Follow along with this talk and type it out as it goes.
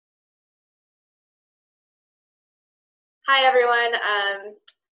Hi, everyone.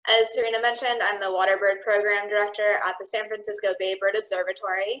 As Serena mentioned, I'm the Waterbird Program Director at the San Francisco Bay Bird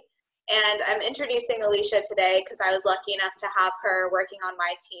Observatory, and I'm introducing Alicia today because I was lucky enough to have her working on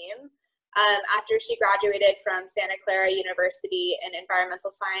my team. After she graduated from Santa Clara University in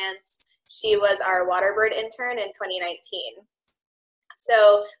environmental science, she was our Waterbird intern in 2019.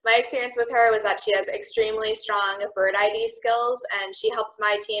 So my experience with her was that she has extremely strong bird ID skills, and she helped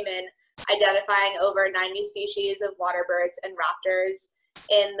my team in identifying over 90 species of water birds and raptors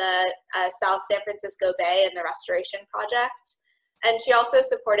in the South San Francisco Bay in the restoration project. And she also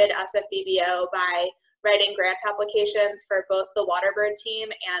supported SFBBO by writing grant applications for both the waterbird team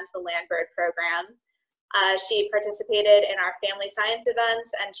and the landbird program. She participated in our family science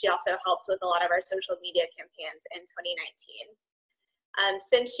events, and she also helped with a lot of our social media campaigns in 2019.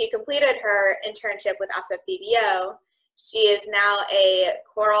 Since she completed her internship with SFBBO, she is now a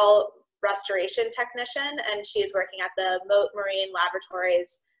coral restoration technician, and she's working at the Mote Marine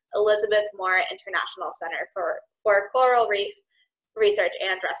Laboratory's Elizabeth Moore International Center for Coral Reef Research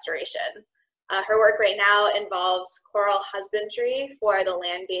and Restoration. Her work right now involves coral husbandry for the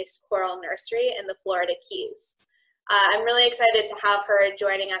land-based coral nursery in the Florida Keys. I'm really excited to have her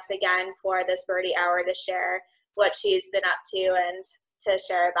joining us again for this Birdy Hour to share what she's been up to and to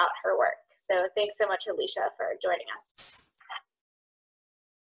share about her work. So thanks so much, Alicia, for joining us.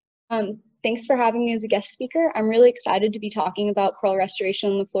 Thanks for having me as a guest speaker. I'm really excited to be talking about coral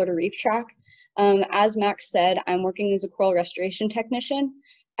restoration on the Florida Reef Tract. As Max said, I'm working as a coral restoration technician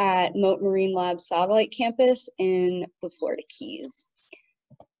at Mote Marine Lab's satellite campus in the Florida Keys.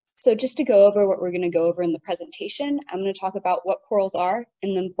 So just to go over what we're going to go over in the presentation, I'm going to talk about what corals are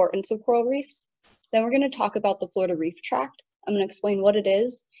and the importance of coral reefs. Then we're going to talk about the Florida Reef Tract. I'm going to explain what it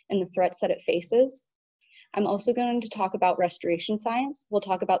is and the threats that it faces. I'm also going to talk about restoration science. We'll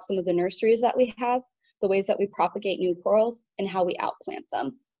talk about some of the nurseries that we have, the ways that we propagate new corals, and how we outplant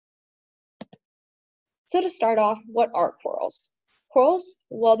them. So to start off, what are corals? Corals,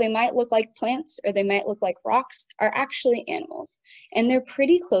 while they might look like plants or they might look like rocks, are actually animals. And they're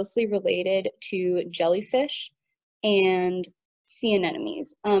pretty closely related to jellyfish and sea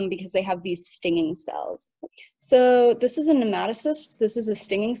anemones because they have these stinging cells. So this is a nematocyst, this is a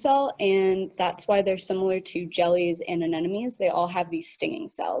stinging cell, and that's why they're similar to jellies and anemones. They all have these stinging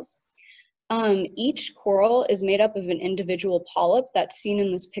cells. Each coral is made up of an individual polyp that's seen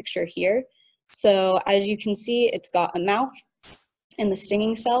in this picture here. So as you can see, it's got a mouth and the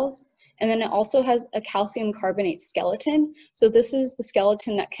stinging cells, and then it also has a calcium carbonate skeleton. So this is the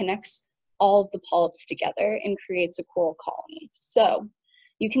skeleton that connects all of the polyps together and creates a coral colony. So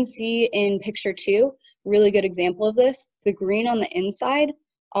you can see in picture 2, really good example of this. The green on the inside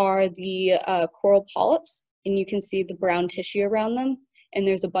are the coral polyps, and you can see the brown tissue around them, and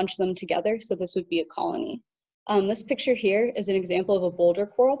there's a bunch of them together, so this would be a colony. This picture here is an example of a boulder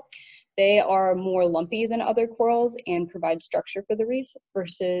coral. They are more lumpy than other corals and provide structure for the reef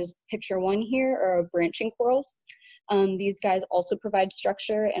versus picture 1 here are branching corals. These guys also provide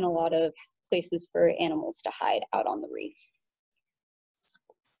structure and a lot of places for animals to hide out on the reef.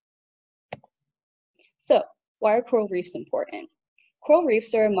 So, why are coral reefs important? Coral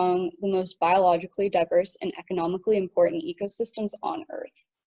reefs are among the most biologically diverse and economically important ecosystems on Earth.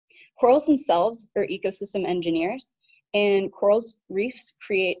 Corals themselves are ecosystem engineers, and coral reefs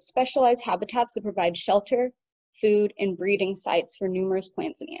create specialized habitats that provide shelter, food, and breeding sites for numerous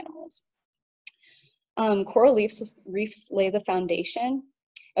plants and animals. Coral reefs lay the foundation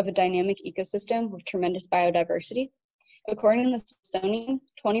of a dynamic ecosystem with tremendous biodiversity. According to the Smithsonian,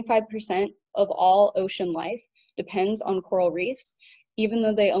 25% of all ocean life depends on coral reefs, even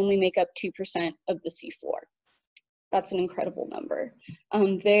though they only make up 2% of the seafloor. That's an incredible number.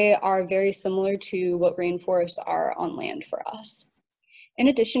 They are very similar to what rainforests are on land for us. In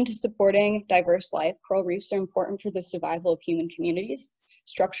addition to supporting diverse life, coral reefs are important for the survival of human communities.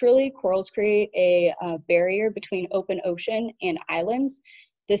 Structurally, corals create a barrier between open ocean and islands.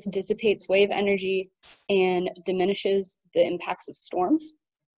 This dissipates wave energy and diminishes the impacts of storms.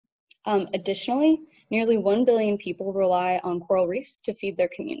 Additionally, nearly 1 billion people rely on coral reefs to feed their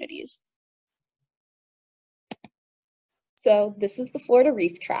communities. So this is the Florida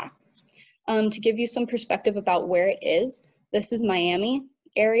Reef Tract. To give you some perspective about where it is, this is Miami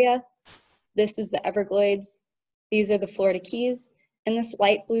area, this is the Everglades, these are the Florida Keys, and this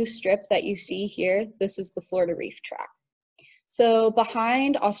light blue strip that you see here, this is the Florida Reef Tract. So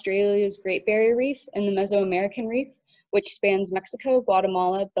behind Australia's Great Barrier Reef and the Mesoamerican Reef, which spans Mexico,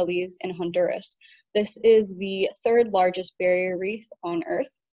 Guatemala, Belize, and Honduras, this is the 3rd largest barrier reef on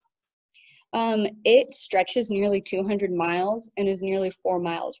Earth. It stretches nearly 200 miles and is nearly 4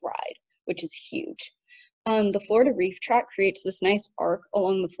 miles wide, which is huge. The Florida Reef Tract creates this nice arc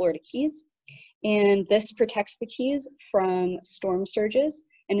along the Florida Keys, and this protects the Keys from storm surges,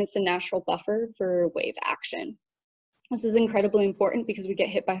 and it's a natural buffer for wave action. This is incredibly important because we get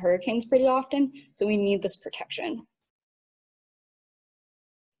hit by hurricanes pretty often, so we need this protection.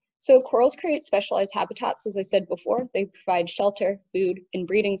 So corals create specialized habitats, as I said before. They provide shelter, food, and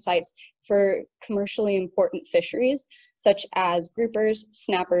breeding sites for commercially important fisheries, such as groupers,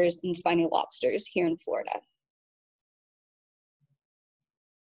 snappers, and spiny lobsters here in Florida.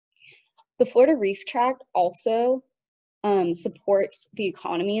 The Florida Reef Tract also supports the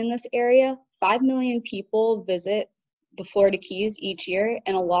economy in this area. 5 million people visit the Florida Keys each year,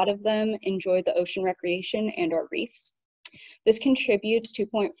 and a lot of them enjoy the ocean recreation and our reefs. This contributes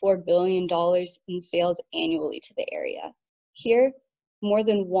 $2.4 billion in sales annually to the area. Here, more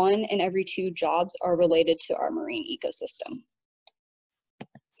than 1 in every 2 jobs are related to our marine ecosystem.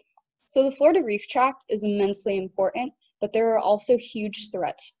 So the Florida Reef Tract is immensely important, but there are also huge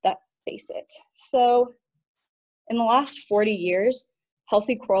threats that face it. So in the last 40 years,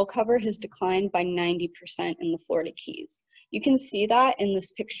 healthy coral cover has declined by 90% in the Florida Keys. You can see that in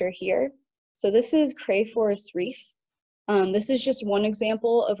this picture here. So this is Cray Forest Reef. This is just one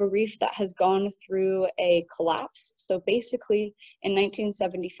example of a reef that has gone through a collapse. So basically in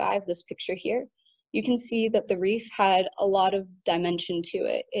 1975, this picture here, you can see that the reef had a lot of dimension to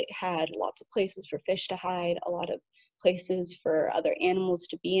it. It had lots of places for fish to hide, a lot of places for other animals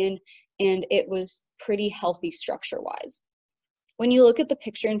to be in, and it was pretty healthy structure-wise. When you look at the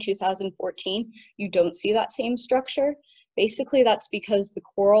picture in 2014, you don't see that same structure. Basically, that's because the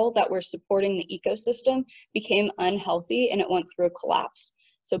coral that were supporting the ecosystem became unhealthy and it went through a collapse.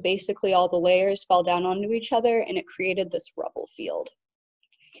 So basically all the layers fell down onto each other and it created this rubble field.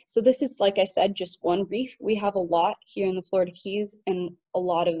 So this is, like I said, just one reef. We have a lot here in the Florida Keys, and a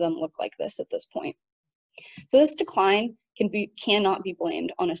lot of them look like this at this point. So this decline cannot be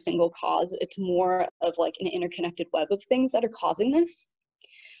blamed on a single cause. It's more of like an interconnected web of things that are causing this.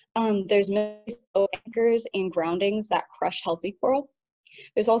 There's anchors and groundings that crush healthy coral.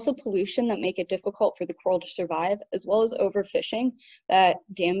 There's also pollution that make it difficult for the coral to survive, as well as overfishing that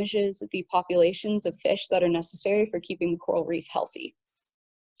damages the populations of fish that are necessary for keeping the coral reef healthy.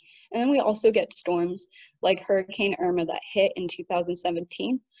 And then we also get storms like Hurricane Irma that hit in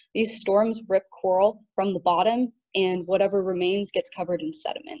 2017. These storms rip coral from the bottom, and whatever remains gets covered in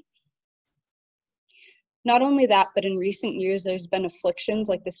sediment. Not only that, but in recent years, there's been afflictions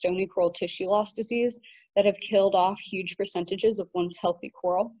like the stony coral tissue loss disease that have killed off huge percentages of once healthy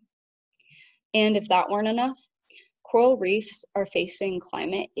coral. And if that weren't enough, coral reefs are facing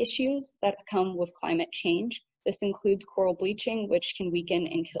climate issues that come with climate change. This includes coral bleaching, which can weaken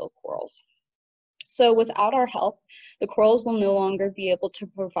and kill corals. So without our help, the corals will no longer be able to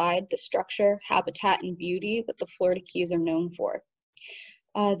provide the structure, habitat, and beauty that the Florida Keys are known for.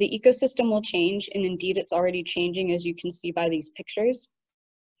 The ecosystem will change, and indeed it's already changing, as you can see by these pictures.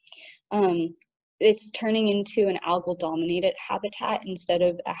 It's turning into an algal-dominated habitat instead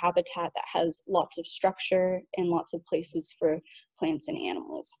of a habitat that has lots of structure and lots of places for plants and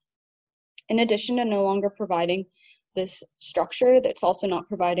animals. In addition to no longer providing this structure, that's also not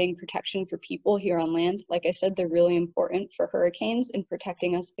providing protection for people here on land. Like I said, they're really important for hurricanes and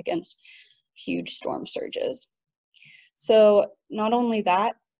protecting us against huge storm surges. So not only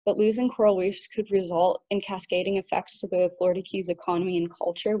that, but losing coral reefs could result in cascading effects to the Florida Keys economy and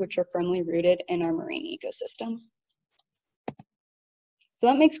culture, which are firmly rooted in our marine ecosystem. So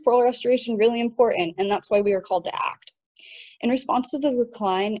that makes coral restoration really important, and that's why we are called to act. In response to the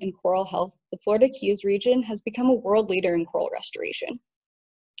decline in coral health, the Florida Keys region has become a world leader in coral restoration.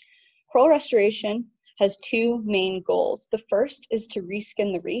 Coral restoration has 2 main goals. The first is to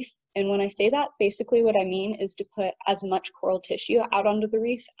reskin the reef. And when I say that, basically what I mean is to put as much coral tissue out onto the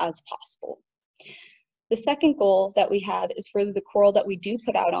reef as possible. The second goal that we have is for the coral that we do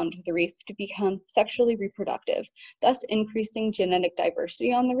put out onto the reef to become sexually reproductive, thus increasing genetic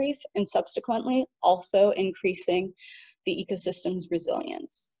diversity on the reef and subsequently also increasing the ecosystem's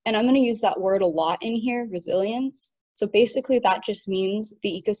resilience. And I'm going to use that word a lot in here, resilience. So basically that just means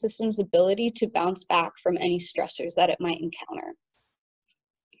the ecosystem's ability to bounce back from any stressors that it might encounter.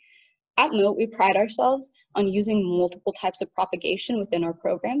 At Mote, we pride ourselves on using multiple types of propagation within our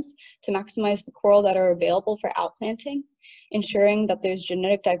programs to maximize the coral that are available for outplanting, ensuring that there's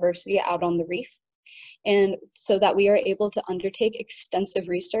genetic diversity out on the reef, and so that we are able to undertake extensive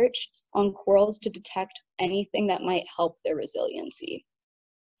research on corals to detect anything that might help their resiliency.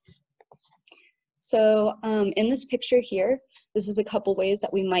 So in this picture here, this is a couple ways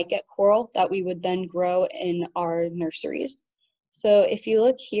that we might get coral that we would then grow in our nurseries. So if you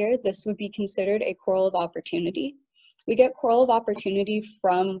look here, this would be considered a coral of opportunity. We get coral of opportunity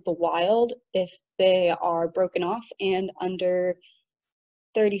from the wild if they are broken off and under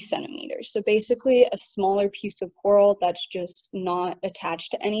 30 centimeters. So basically a smaller piece of coral that's just not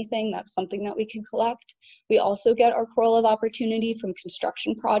attached to anything. That's something that we can collect. We also get our coral of opportunity from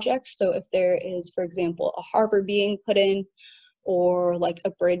construction projects. So if there is, for example, a harbor being put in or like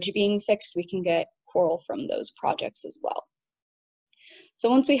a bridge being fixed, we can get coral from those projects as well. So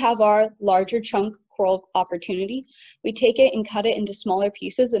once we have our larger chunk coral opportunity, we take it and cut it into smaller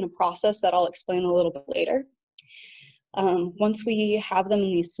pieces in a process that I'll explain a little bit later. Once we have them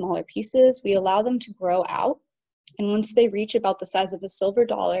in these smaller pieces, we allow them to grow out. And once they reach about the size of a silver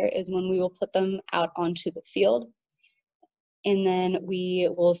dollar is when we will put them out onto the field. And then we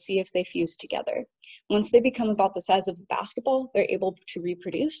will see if they fuse together. Once they become about the size of a basketball, they're able to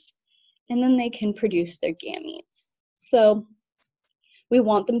reproduce, and then they can produce their gametes. So we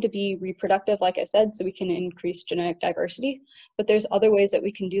want them to be reproductive, like I said, so we can increase genetic diversity, but there's other ways that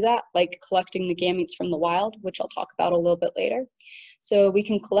we can do that, like collecting the gametes from the wild, which I'll talk about a little bit later. So we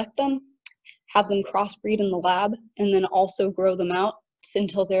can collect them, have them crossbreed in the lab, and then also grow them out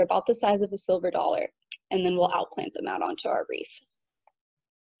until they're about the size of a silver dollar, and then we'll outplant them out onto our reef.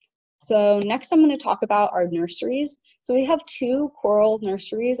 So next I'm going to talk about our nurseries. So we have 2 coral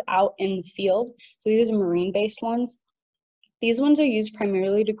nurseries out in the field. So these are marine-based ones. These ones are used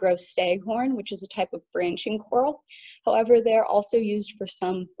primarily to grow staghorn, which is a type of branching coral. However, they're also used for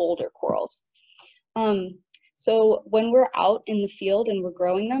some boulder corals. So when we're out in the field and we're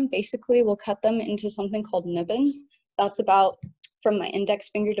growing them, basically we'll cut them into something called nibbins. That's about from my index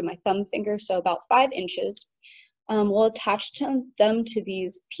finger to my thumb finger, so about 5 inches. We'll attach them to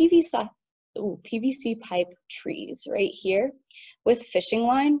these PVC pipe trees right here with fishing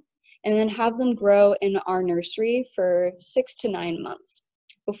line, and then have them grow in our nursery for 6 to 9 months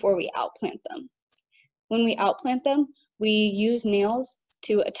before we outplant them. When we outplant them, we use nails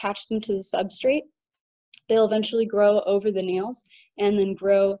to attach them to the substrate. They'll eventually grow over the nails and then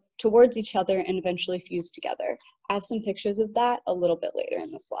grow towards each other and eventually fuse together. I have some pictures of that a little bit later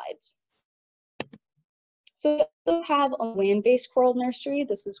in the slides. So we also have a land-based coral nursery.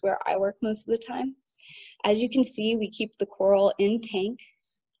 This is where I work most of the time. As you can see, we keep the coral in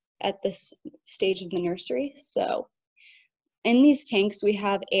tanks at this stage of the nursery. So in these tanks, we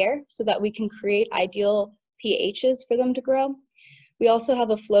have air so that we can create ideal pHs for them to grow. We also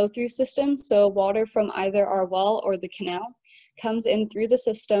have a flow-through system, so water from either our well or the canal comes in through the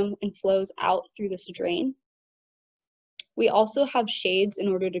system and flows out through this drain. We also have shades in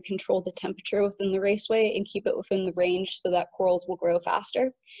order to control the temperature within the raceway and keep it within the range so that corals will grow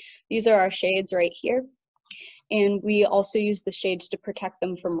faster. These are our shades right here. And we also use the shades to protect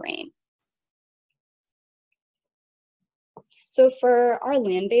them from rain. So for our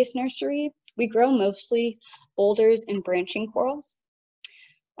land-based nursery, we grow mostly boulders and branching corals,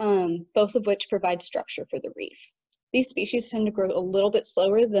 both of which provide structure for the reef. These species tend to grow a little bit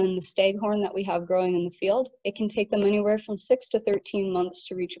slower than the staghorn that we have growing in the field. It can take them anywhere from 6 to 13 months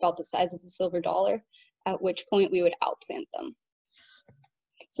to reach about the size of a silver dollar, at which point we would outplant them.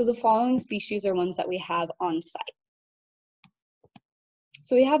 So the following species are ones that we have on site.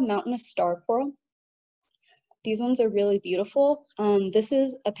 So we have mountainous star coral. These ones are really beautiful. This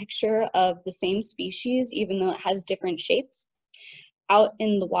is a picture of the same species, even though it has different shapes. Out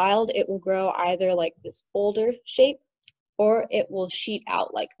in the wild, it will grow either like this boulder shape, or it will sheet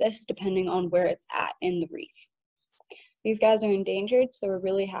out like this, depending on where it's at in the reef. These guys are endangered, so we're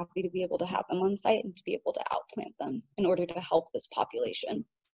really happy to be able to have them on site and to be able to outplant them in order to help this population.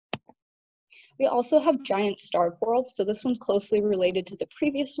 We also have giant star coral, so this one's closely related to the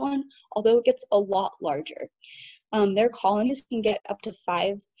previous one, although it gets a lot larger. Their colonies can get up to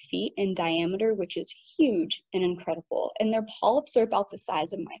 5 feet in diameter, which is huge and incredible, and their polyps are about the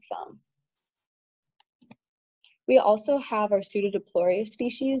size of my thumb. We also have our Pseudodiploria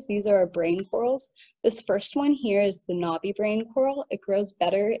species. These are our brain corals. This first one here is the knobby brain coral. It grows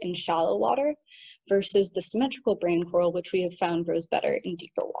better in shallow water versus the symmetrical brain coral, which we have found grows better in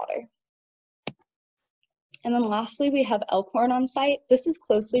deeper water. And then lastly, we have elkhorn on site. This is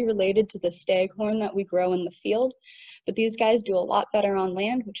closely related to the staghorn that we grow in the field, but these guys do a lot better on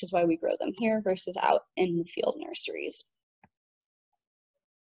land, which is why we grow them here versus out in the field nurseries.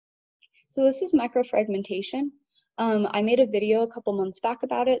 So this is microfragmentation. I made a video a couple months back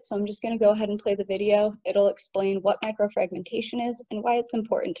about it, so I'm just going to go ahead and play the video. It'll explain what microfragmentation is and why it's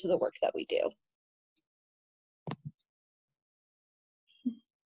important to the work that we do.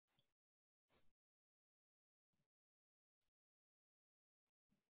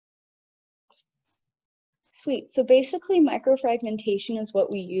 Sweet. So basically microfragmentation is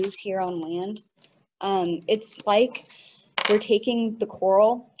what we use here on land. It's like we're taking the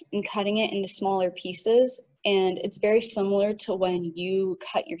coral and cutting it into smaller pieces, and it's very similar to when you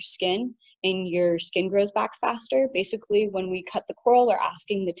cut your skin and your skin grows back faster. Basically, when we cut the coral, we're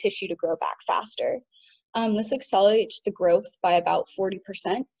asking the tissue to grow back faster. This accelerates the growth by about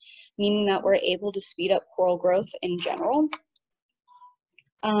 40%, meaning that we're able to speed up coral growth in general,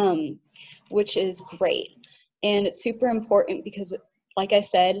 which is great. And it's super important because, like I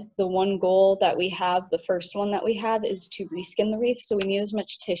said, the one goal that we have, the first one that we have, is to reskin the reef. So we need as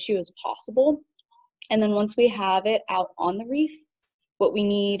much tissue as possible. And then once we have it out on the reef, what we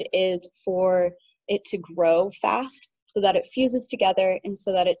need is for it to grow fast so that it fuses together and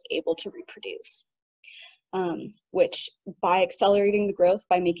so that it's able to reproduce. Which, by accelerating the growth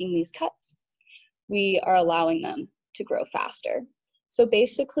by making these cuts, we are allowing them to grow faster. So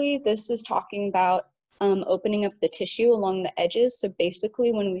basically, this is talking about opening up the tissue along the edges. So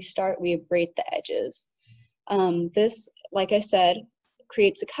basically, when we start, we abrade the edges. This, like I said,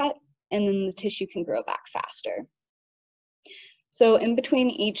 creates a cut, and then the tissue can grow back faster. So in between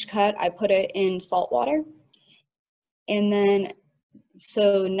each cut, I put it in salt water. And then,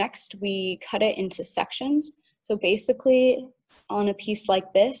 so next we cut it into sections. So basically, on a piece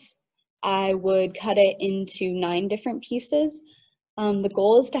like this, I would cut it into 9 different pieces. The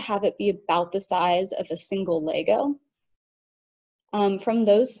goal is to have it be about the size of a single Lego. From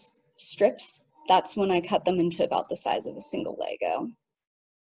those strips, that's when I cut them into about the size of a single Lego,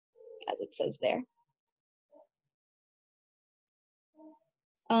 as it says there.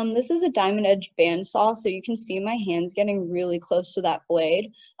 This is a diamond edge bandsaw, so you can see my hands getting really close to that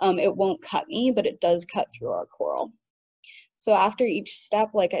blade. It won't cut me, but it does cut through our coral. So after each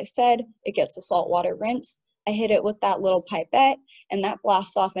step, like I said, it gets a saltwater rinse. I hit it with that little pipette, and that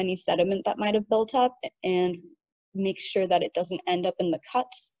blasts off any sediment that might have built up and makes sure that it doesn't end up in the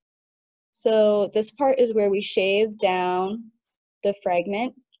cuts. So this part is where we shave down the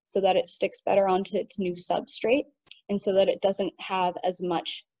fragment so that it sticks better onto its new substrate, and so that it doesn't have as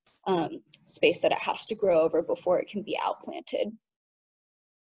much space that it has to grow over before it can be outplanted.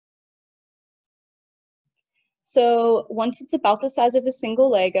 So once it's about the size of a single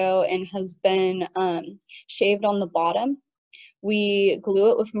Lego and has been shaved on the bottom, we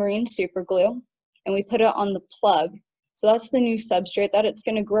glue it with marine super glue, and we put it on the plug. So that's the new substrate that it's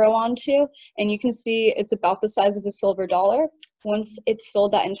going to grow onto, and you can see it's about the size of a silver dollar. Once it's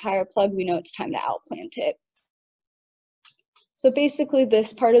filled that entire plug, we know it's time to outplant it. So basically,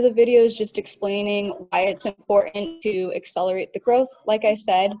 this part of the video is just explaining why it's important to accelerate the growth. Like I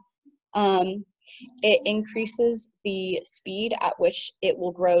said, it increases the speed at which it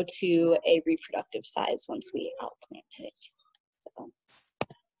will grow to a reproductive size once we outplant it. So,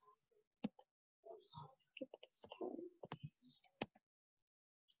 skip this part.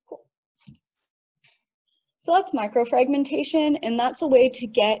 Cool. So that's microfragmentation, and that's a way to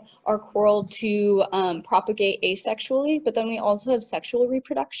get our coral to propagate asexually, but then we also have sexual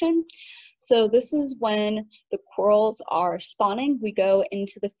reproduction. So this is when the corals are spawning. We go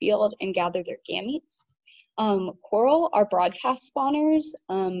into the field and gather their gametes. Coral are broadcast spawners.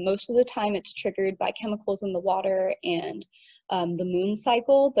 Most of the time it's triggered by chemicals in the water and the moon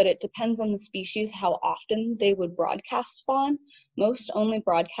cycle, but it depends on the species how often they would broadcast spawn. Most only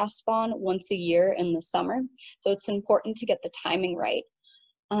broadcast spawn once a year in the summer, so it's important to get the timing right.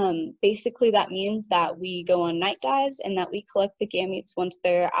 Basically, that means that we go on night dives and that we collect the gametes once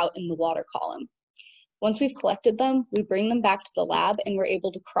they're out in the water column. Once we've collected them, we bring them back to the lab and we're able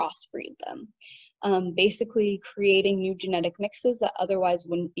to crossbreed them. Basically creating new genetic mixes that otherwise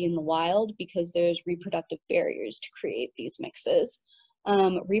wouldn't be in the wild because there's reproductive barriers to create these mixes.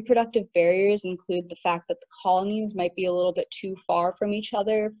 Reproductive barriers include the fact that the colonies might be a little bit too far from each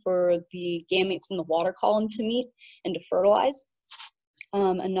other for the gametes in the water column to meet and to fertilize.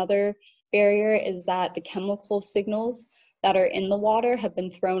 Another barrier is that the chemical signals that are in the water have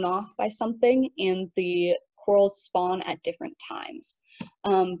been thrown off by something, and the corals spawn at different times.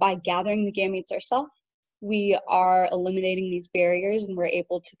 By gathering the gametes ourselves, we are eliminating these barriers, and we're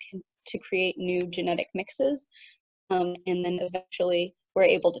able to create new genetic mixes, and then eventually we're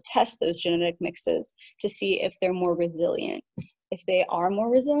able to test those genetic mixes to see if they're more resilient. If they are more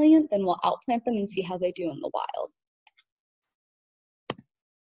resilient, then we'll outplant them and see how they do in the wild.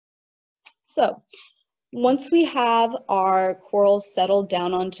 So once we have our corals settled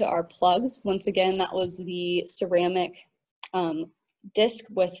down onto our plugs, once again, that was the ceramic disc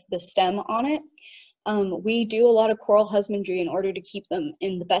with the stem on it. We do a lot of coral husbandry in order to keep them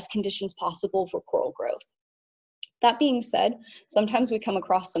in the best conditions possible for coral growth. That being said, sometimes we come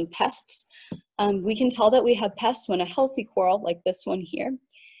across some pests. We can tell that we have pests when a healthy coral, like this one here,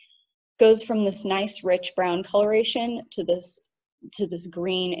 goes from this nice rich brown coloration to this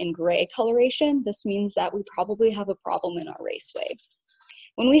green and gray coloration. This means that we probably have a problem in our raceway.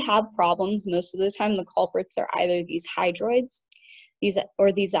 When we have problems, most of the time the culprits are either these hydroids, these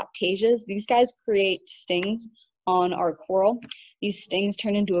aptasias. These guys create stings on our coral. These stings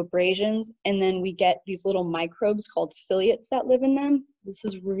turn into abrasions, and then we get these little microbes called ciliates that live in them. This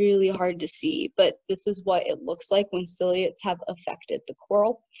is really hard to see, but this is what it looks like when ciliates have affected the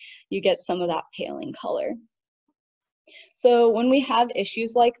coral. You get some of that paling color. So when we have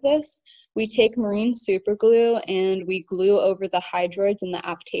issues like this, we take marine superglue and we glue over the hydroids and the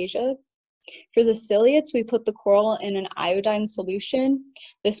aptasia. For the ciliates, we put the coral in an iodine solution.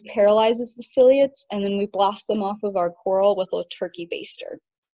 This paralyzes the ciliates, and then we blast them off of our coral with a turkey baster.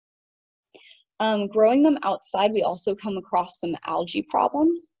 Growing them outside, we also come across some algae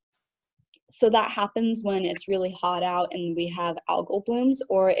problems. So that happens when it's really hot out and we have algal blooms,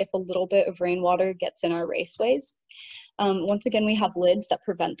 or if a little bit of rainwater gets in our raceways. Once again, we have lids that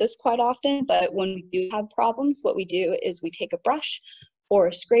prevent this quite often, but when we do have problems, what we do is we take a brush or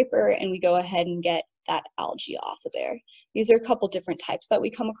a scraper and we go ahead and get that algae off of there. These are a couple different types that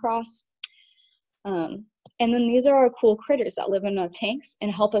we come across. And then these are our cool critters that live in our tanks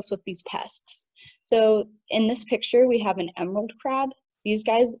and help us with these pests. So in this picture, we have an emerald crab. These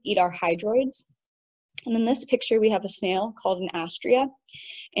guys eat our hydroids. And in this picture, we have a snail called an astrea.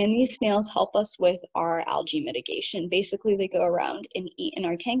 And these snails help us with our algae mitigation. Basically, they go around and eat in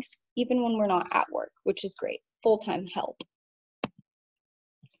our tanks, even when we're not at work, which is great, full-time help.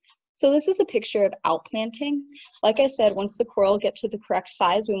 So this is a picture of outplanting. Like I said, once the coral get to the correct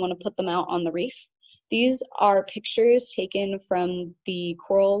size, we want to put them out on the reef. These are pictures taken from the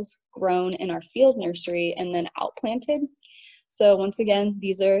corals grown in our field nursery and then outplanted. So once again,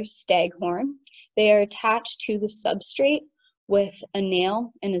 these are staghorn. They are attached to the substrate with a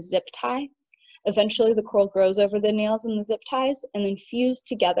nail and a zip tie. Eventually the coral grows over the nails and the zip ties and then fuse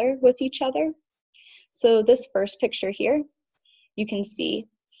together with each other. So this first picture here, you can see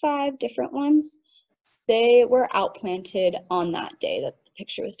 5 different ones. They were outplanted on that day that the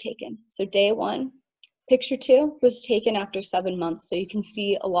picture was taken. So day 1. Picture 2 was taken after 7 months. So you can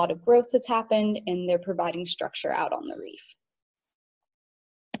see a lot of growth has happened and they're providing structure out on the reef.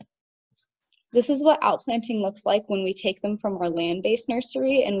 This is what outplanting looks like when we take them from our land-based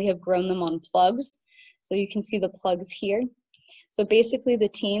nursery and we have grown them on plugs. So you can see the plugs here. So basically the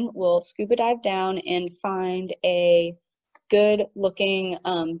team will scuba dive down and find a good looking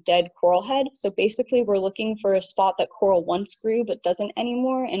dead coral head. So basically we're looking for a spot that coral once grew but doesn't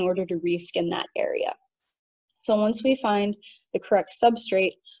anymore in order to reskin that area. So once we find the correct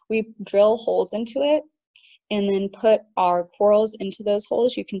substrate, we drill holes into it and then put our corals into those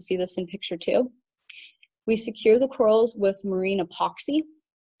holes. You can see this in picture 2. We secure the corals with marine epoxy.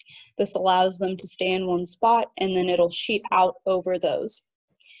 This allows them to stay in one spot and then it'll sheet out over those.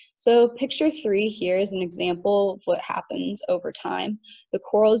 So picture 3 here is an example of what happens over time. The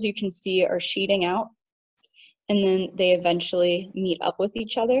corals you can see are sheeting out and then they eventually meet up with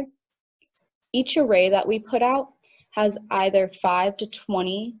each other. Each array that we put out has either 5 to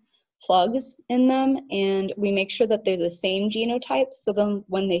 20 plugs in them, and we make sure that they're the same genotype, so then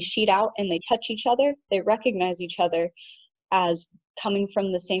when they sheet out and they touch each other, they recognize each other as coming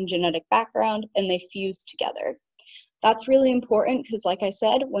from the same genetic background and they fuse together. That's really important because, like I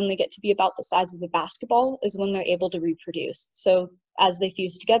said, when they get to be about the size of a basketball is when they're able to reproduce. So as they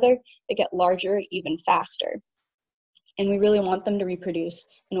fuse together, they get larger even faster. And we really want them to reproduce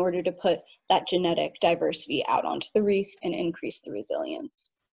in order to put that genetic diversity out onto the reef and increase the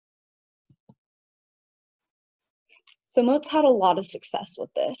resilience. So Mote's had a lot of success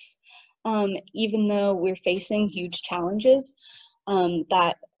with this, even though we're facing huge challenges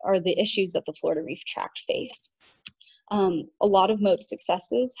that are the issues that the Florida Reef Tract face. A lot of Mote's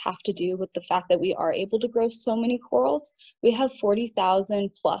successes have to do with the fact that we are able to grow so many corals. We have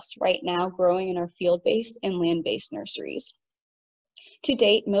 40,000 plus right now growing in our field-based and land-based nurseries. To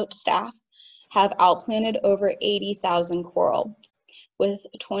date, Mote staff have outplanted over 80,000 corals, with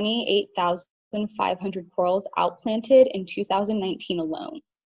 28,500 corals outplanted in 2019 alone.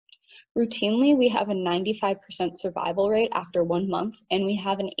 Routinely, we have a 95% survival rate after 1 month, and we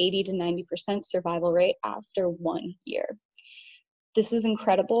have an 80 to 90% survival rate after 1 year. This is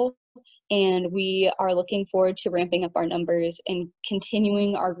incredible, and we are looking forward to ramping up our numbers and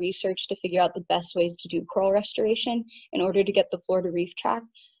continuing our research to figure out the best ways to do coral restoration in order to get the Florida Reef Tract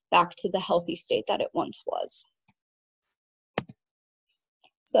back to the healthy state that it once was.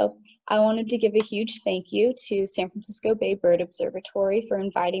 So I wanted to give a huge thank you to San Francisco Bay Bird Observatory for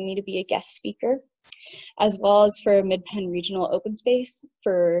inviting me to be a guest speaker, as well as for Mid-Penn Regional Open Space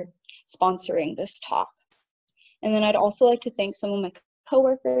for sponsoring this talk. And then I'd also like to thank some of my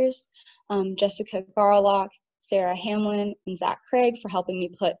coworkers, Jessica Garlock, Sarah Hamlin, and Zach Craig for helping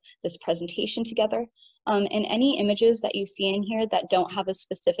me put this presentation together. And any images that you see in here that don't have a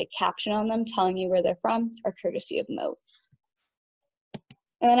specific caption on them telling you where they're from are courtesy of Mote.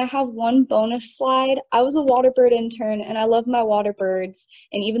 And then I have one bonus slide. I was a water bird intern and I love my water birds.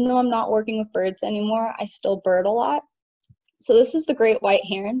 And even though I'm not working with birds anymore, I still bird a lot. So this is the great white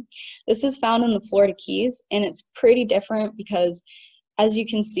heron. This is found in the Florida Keys, and it's pretty different because, as you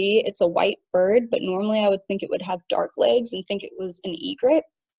can see, it's a white bird, but normally I would think it would have dark legs and think it was an egret.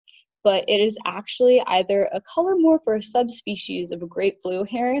 But it is actually either a color morph or a subspecies of a great blue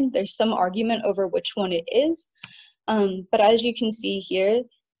heron. There's some argument over which one it is. But as you can see here,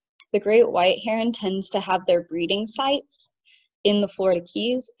 the great white heron tends to have their breeding sites in the Florida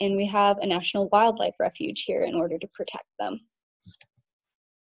Keys, and we have a national wildlife refuge here in order to protect them.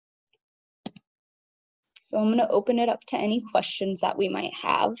 So I'm going to open it up to any questions that we might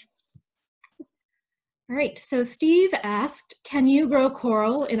have. All right, so Steve asked, can you grow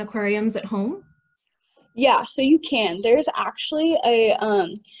coral in aquariums at home? Yeah, so you can. There's actually a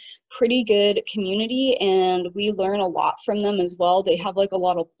pretty good community, and we learn a lot from them as well. They have like a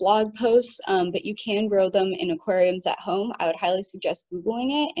lot of blog posts, but you can grow them in aquariums at home. I would highly suggest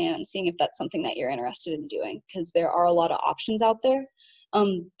Googling it and seeing if that's something that you're interested in doing, because there are a lot of options out there.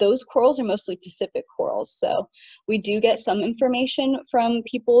 Those corals are mostly Pacific corals, so we do get some information from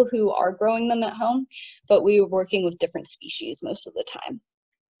people who are growing them at home, but we are working with different species most of the time.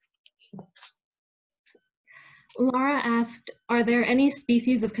 Laura asked, are there any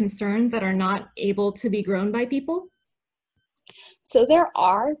species of concern that are not able to be grown by people? So there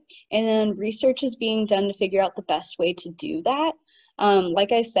are, and research is being done to figure out the best way to do that.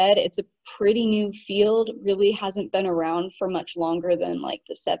 Like I said, it's a pretty new field, really hasn't been around for much longer than like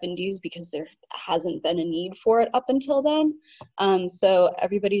the 70s because there hasn't been a need for it up until then. So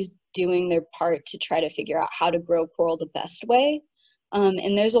everybody's doing their part to try to figure out how to grow coral the best way.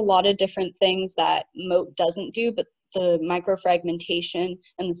 And there's a lot of different things that Mote doesn't do, but the microfragmentation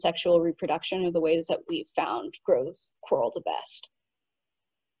and the sexual reproduction are the ways that we've found grows coral the best.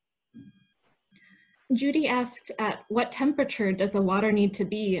 Judy asked, at what temperature does the water need to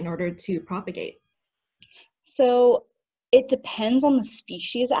be in order to propagate? So it depends on the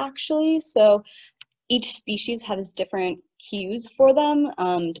species, actually. So each species has different cues for them,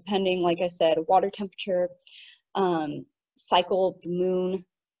 depending, like I said, water temperature, cycle of the moon,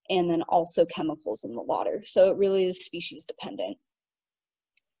 and then also chemicals in the water. So it really is species dependent.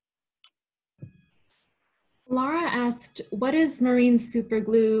 Laura asked, what does marine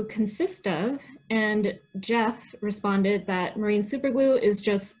superglue consist of? And Jeff responded that marine superglue is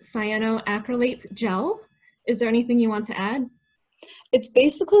just cyanoacrylate gel. Is there anything you want to add? It's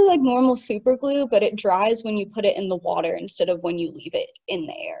basically like normal superglue, but it dries when you put it in the water instead of when you leave it in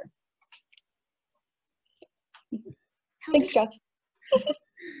the air. Thanks, Jeff.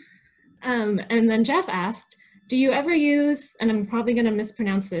 And then Jeff asked, do you ever use, and I'm probably going to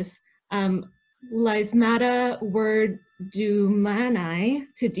mispronounce this, Lysmata wordumani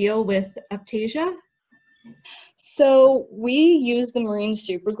to deal with aptasia? So we use the marine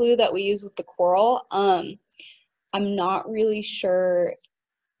superglue that we use with the coral. I'm not really sure,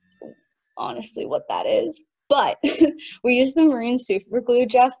 honestly, what that is, but we use the marine superglue,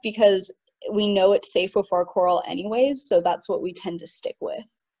 Jeff, because we know it's safe with our coral anyways, so that's what we tend to stick with.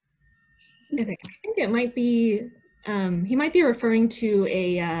 Okay, I think it might be, he might be referring to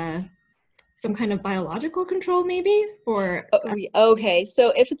a some kind of biological control maybe for... Okay,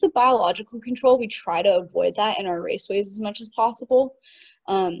 so if it's a biological control, we try to avoid that in our raceways as much as possible.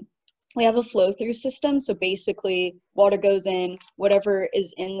 We have a flow-through system, so basically water goes in, whatever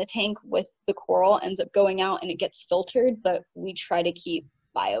is in the tank with the coral ends up going out and it gets filtered, but we try to keep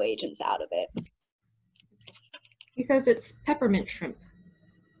bioagents out of it. Because it's peppermint shrimp.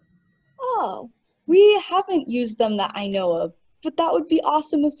 Oh, we haven't used them that I know of, but that would be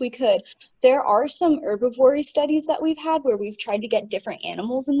awesome if we could. There are some herbivory studies that we've had where we've tried to get different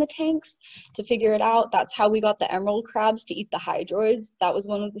animals in the tanks to figure it out. That's how we got the emerald crabs to eat the hydroids. That was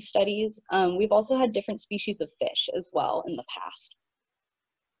one of the studies. We've also had different species of fish as well in the past.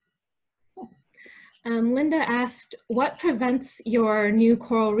 Linda asked, what prevents your new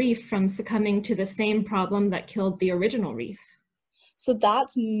coral reef from succumbing to the same problem that killed the original reef? So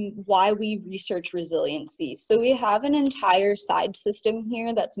that's why we research resiliency. So we have an entire side system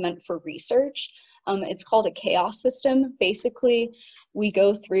here that's meant for research. It's called a chaos system. Basically, we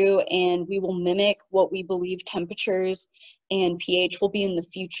go through and we will mimic what we believe temperatures and pH will be in the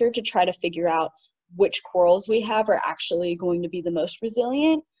future to try to figure out which corals we have are actually going to be the most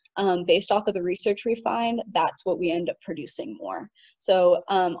resilient. Based off of the research we find, that's what we end up producing more. So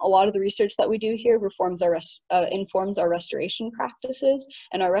a lot of the research that we do here informs our restoration practices,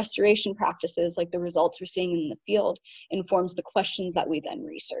 and our restoration practices, like the results we're seeing in the field, informs the questions that we then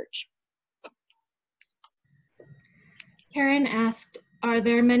research. Karen asked, are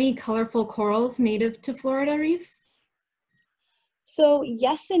there many colorful corals native to Florida reefs? So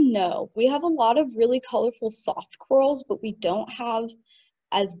yes and no. We have a lot of really colorful soft corals, but we don't have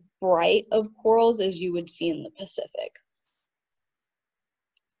as bright of corals as you would see in the Pacific.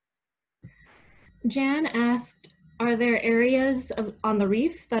 Jan asked, are there areas on the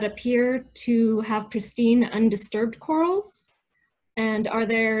reef that appear to have pristine, undisturbed corals? And are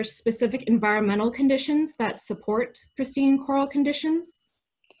there specific environmental conditions that support pristine coral conditions?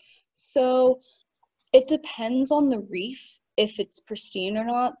 So it depends on the reef if it's pristine or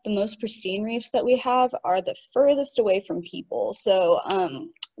not. The most pristine reefs that we have are the furthest away from people. So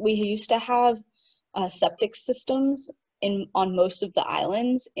we used to have septic systems on most of the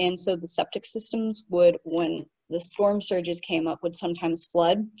islands, and so the septic systems would, when the storm surges came up, would sometimes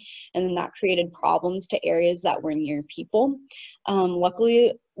flood, and then that created problems to areas that were near people.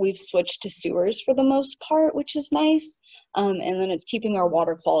 Luckily, we've switched to sewers for the most part, which is nice, and then it's keeping our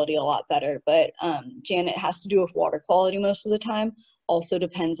water quality a lot better. But Janet, has to do with water quality most of the time. Also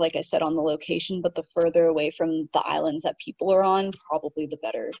depends, like I said, on the location, but the further away from the islands that people are on, probably the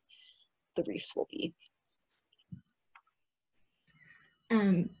better the reefs will be.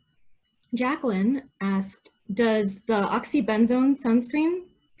 Jacqueline asked, does the oxybenzone sunscreen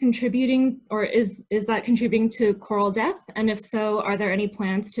contributing, or is that contributing to coral death? And if so, are there any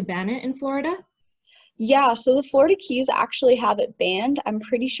plans to ban it in Florida? Yeah, so the Florida Keys actually have it banned. I'm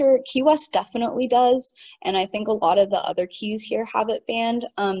pretty sure Key West definitely does, and I think a lot of the other keys here have it banned.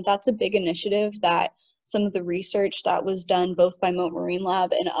 That's a big initiative that some of the research that was done both by Mote Marine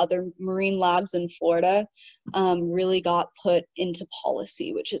Lab and other marine labs in Florida really got put into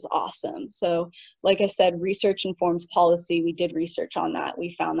policy, which is awesome. So like I said, research informs policy. We did research on that. We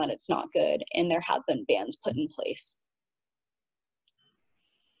found that it's not good, and there have been bans put in place.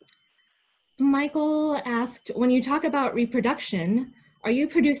 Michael asked, when you talk about reproduction, are you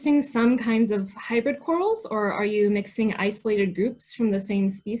producing some kinds of hybrid corals, or are you mixing isolated groups from the same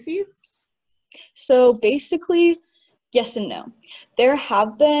species? So basically, yes and no. There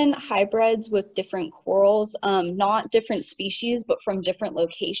have been hybrids with different corals, not different species, but from different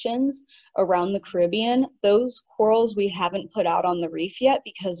locations around the Caribbean. Those corals we haven't put out on the reef yet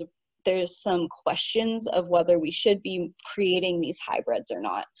because there's some questions of whether we should be creating these hybrids or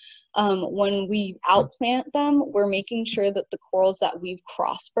not. When we outplant them, we're making sure that the corals that we've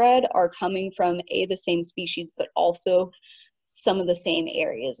crossbred are coming from the same species, but also some of the same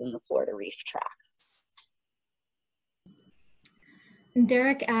areas in the Florida Reef Tract.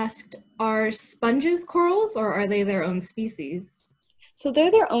 Derek asked, are sponges corals, or are they their own species? So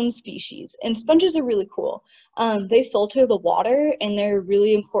they're their own species, and sponges are really cool. They filter the water, and they're a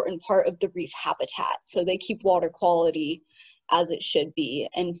really important part of the reef habitat. So they keep water quality as it should be,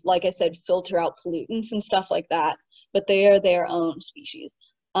 and like I said, filter out pollutants and stuff like that, but they are their own species.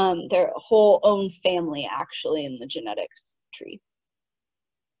 Their whole own family, actually, in the genetics tree.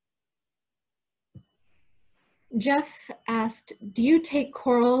 Jeff asked, do you take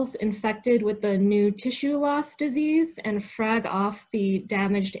corals infected with the new tissue loss disease and frag off the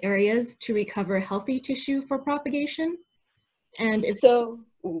damaged areas to recover healthy tissue for propagation? And if so,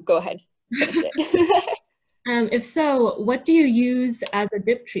 go ahead. Finish it. If so, what do you use as a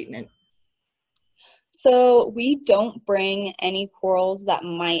dip treatment? So we don't bring any corals that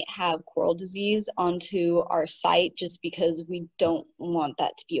might have coral disease onto our site just because we don't want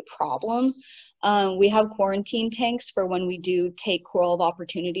that to be a problem. We have quarantine tanks for when we do take coral of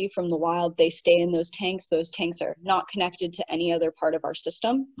opportunity from the wild. They stay in those tanks. Those tanks are not connected to any other part of our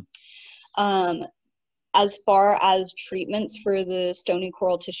system. As far as treatments for the stony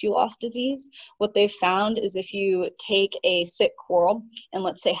coral tissue loss disease, what they've found is if you take a sick coral and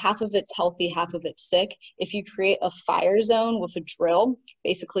let's say half of it's healthy, half of it's sick, if you create a fire zone with a drill,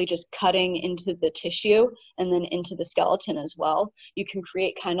 basically just cutting into the tissue and then into the skeleton as well, you can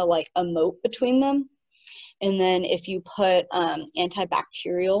create kind of like a moat between them. And then if you put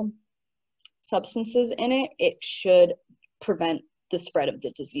antibacterial substances in it, it should prevent the spread of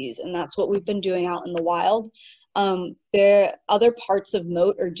the disease, and that's what we've been doing out in the wild. Other parts of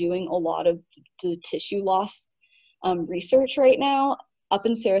Mote are doing a lot of the tissue loss research right now. up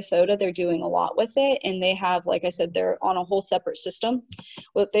in Sarasota, they're doing a lot with it, and they have, like I said, they're on a whole separate system.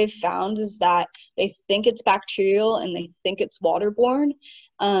 What they've found is that they think it's bacterial and they think it's waterborne,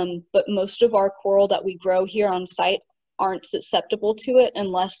 but most of our coral that we grow here on site aren't susceptible to it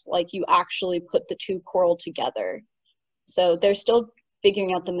unless like you actually put the two coral together. So they're still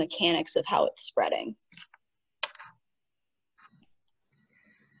figuring out the mechanics of how it's spreading.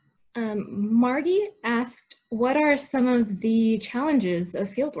 Margie asked, what are some of the challenges of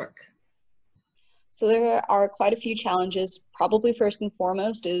fieldwork? So there are quite a few challenges. Probably first and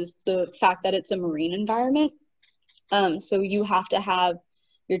foremost is the fact that it's a marine environment. So you have to have,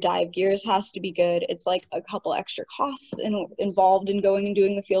 your dive gears has to be good. It's like a couple extra costs involved in going and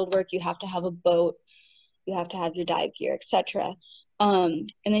doing the field work. You have to have a boat, you have to have your dive gear, etc. And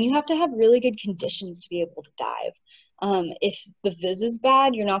then you have to have really good conditions to be able to dive. If the viz is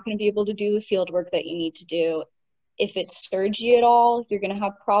bad, you're not going to be able to do the field work that you need to do. If it's surgy at all, you're going to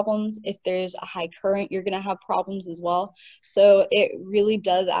have problems. If there's a high current, you're going to have problems as well. So it really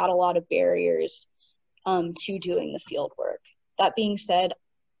does add a lot of barriers to doing the field work. That being said,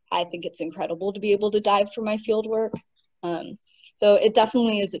 I think it's incredible to be able to dive for my field work. So it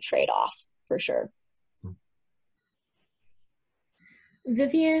definitely is a trade-off for sure.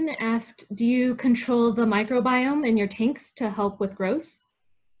 Vivian asked, do you control the microbiome in your tanks to help with growth?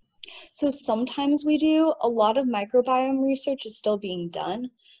 So sometimes we do. A lot of microbiome research is still being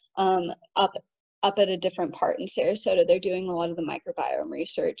done up at a different part in Sarasota. They're doing a lot of the microbiome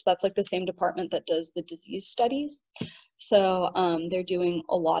research. That's like the same department that does the disease studies. So they're doing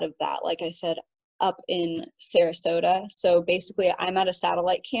a lot of that, like I said, up in Sarasota. So basically I'm at a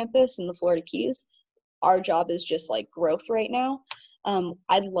satellite campus in the Florida Keys. Our job is just like growth right now.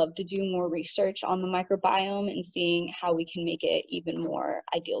 I'd love to do more research on the microbiome and seeing how we can make it even more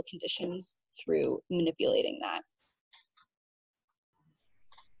ideal conditions through manipulating that.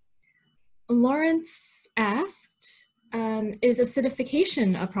 Lawrence asked, is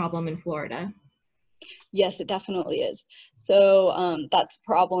acidification a problem in Florida? Yes, it definitely is. So that's a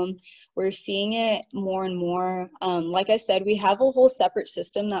problem. We're seeing it more and more. Like I said, we have a whole separate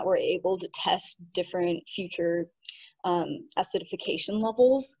system that we're able to test different future acidification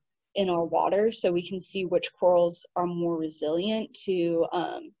levels in our water, so we can see which corals are more resilient to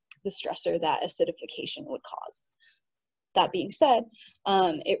the stressor that acidification would cause. That being said,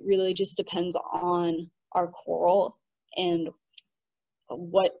 it really just depends on our coral and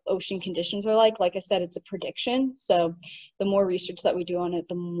what ocean conditions are like. Like I said, it's a prediction, so the more research that we do on it,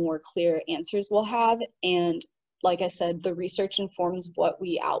 the more clear answers we'll have. And like I said, the research informs what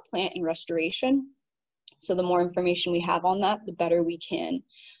we outplant in restoration. So the more information we have on that, the better we can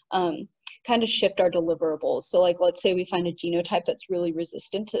kind of shift our deliverables. So like, let's say we find a genotype that's really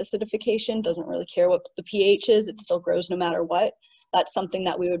resistant to acidification, doesn't really care what the pH is, it still grows no matter what. That's something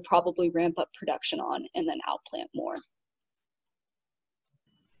that we would probably ramp up production on and then outplant more.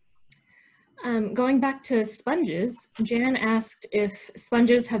 Going back to sponges, Jan asked if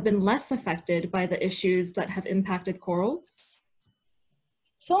sponges have been less affected by the issues that have impacted corals.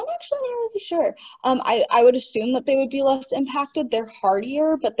 So I'm actually not really sure. I would assume that they would be less impacted. They're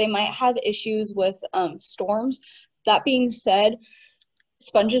hardier, but they might have issues with storms. That being said,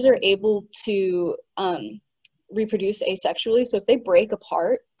 sponges are able to reproduce asexually. So if they break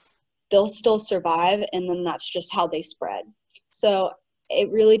apart, they'll still survive, and then that's just how they spread. So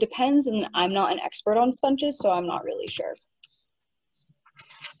it really depends, and I'm not an expert on sponges, so I'm not really sure.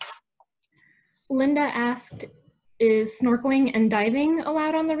 Linda asked, is snorkeling and diving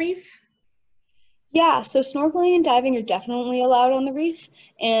allowed on the reef? Yeah, so snorkeling and diving are definitely allowed on the reef,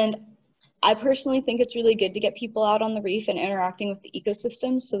 and I personally think it's really good to get people out on the reef and interacting with the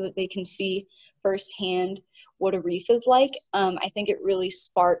ecosystem so that they can see firsthand what a reef is like. I think it really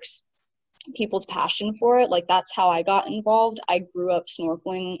sparks people's passion for it. Like, that's how I got involved. I grew up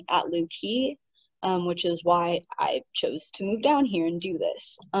snorkeling at Lou Key, which is why I chose to move down here and do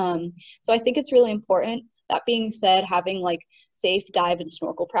this. So I think it's really important. That being said, having like safe dive and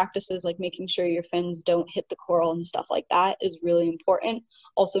snorkel practices, like making sure your fins don't hit the coral and stuff like that, is really important.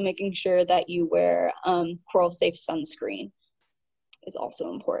 Also making sure that you wear coral safe sunscreen is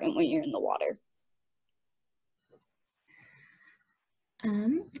also important when you're in the water.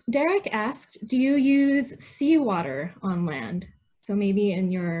 Derek asked, do you use seawater on land? So maybe in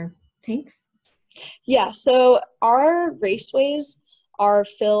your tanks? Yeah, so our raceways are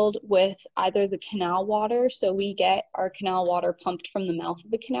filled with either the canal water, so we get our canal water pumped from the mouth of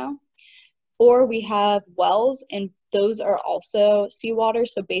the canal, or we have wells, and those are also seawater.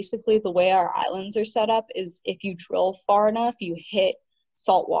 So basically the way our islands are set up is if you drill far enough, you hit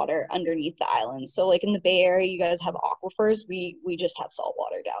salt water underneath the island. So like in the Bay Area, you guys have aquifers. We just have salt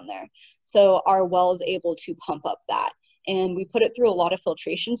water down there. So our well is able to pump up that. And we put it through a lot of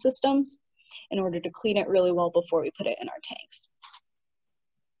filtration systems in order to clean it really well before we put it in our tanks.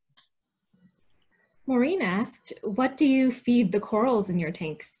 Maureen asked, what do you feed the corals in your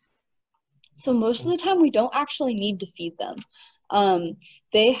tanks? So most of the time we don't actually need to feed them.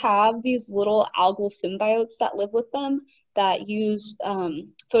 They have these little algal symbiotes that live with them that use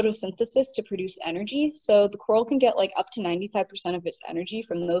photosynthesis to produce energy. So the coral can get like up to 95% of its energy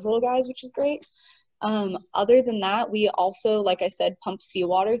from those little guys, which is great. Other than that, we also, like I said, pump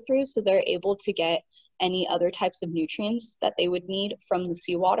seawater through, so they're able to get any other types of nutrients that they would need from the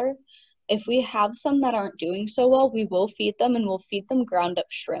seawater. If we have some that aren't doing so well, we will feed them, and we'll feed them ground up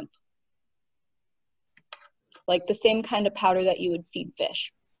shrimp. Like the same kind of powder that you would feed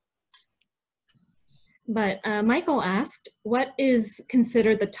fish. But Michael asked, what is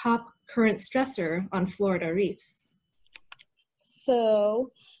considered the top current stressor on Florida reefs?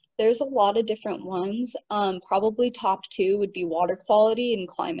 So there's a lot of different ones. Probably top two would be water quality and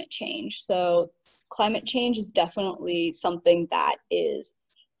climate change. So climate change is definitely something that is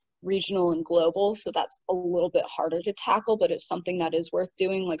regional and global, so that's a little bit harder to tackle, but it's something that is worth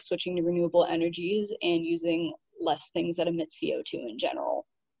doing, like switching to renewable energies and using less things that emit CO2 in general.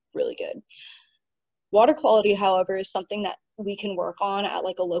 Really good. Water quality, however, is something that we can work on at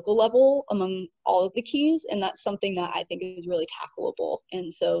like a local level among all of the keys, and that's something that I think is really tackleable.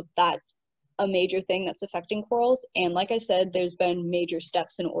 And so that's a major thing that's affecting corals. And like I said, there's been major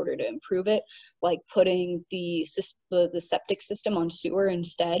steps in order to improve it, like putting the septic system on sewer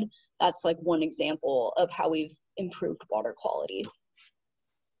instead. That's like one example of how we've improved water quality.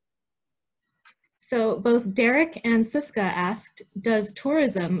 So both Derek and Siska asked, does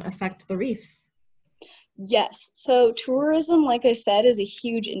tourism affect the reefs? Yes, so tourism, like I said, is a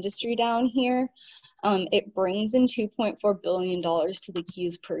huge industry down here. It brings in $2.4 billion to the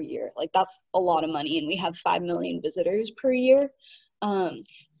Keys per year. Like that's a lot of money, and we have 5 million visitors per year.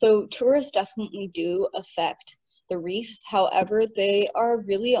 So tourists definitely do affect the reefs. However, they are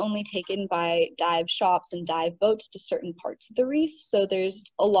really only taken by dive shops and dive boats to certain parts of the reef. So there's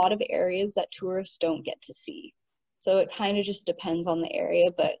a lot of areas that tourists don't get to see. So it kind of just depends on the area,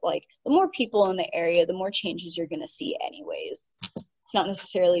 but like the more people in the area, the more changes you're going to see anyways. It's not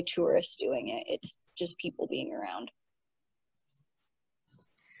necessarily tourists doing it, it's just people being around.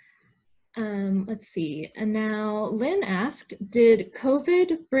 Let's see. And now Lynn asked, did the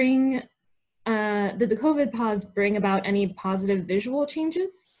COVID pause bring about any positive visual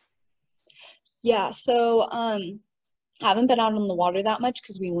changes? Yeah, so I haven't been out on the water that much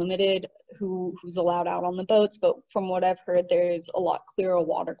because we limited who's allowed out on the boats, but from what I've heard, there's a lot clearer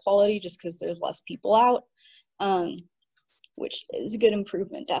water quality just because there's less people out, which is a good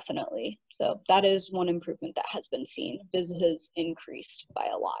improvement, definitely. So that is one improvement that has been seen. Visitors increased by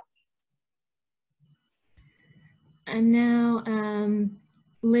a lot. And now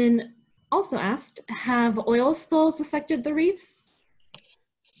Lynn also asked, have oil spills affected the reefs?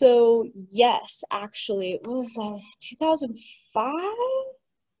 So yes, actually, what was that? 2005,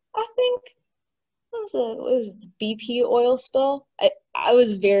 I think. What was the BP oil spill? I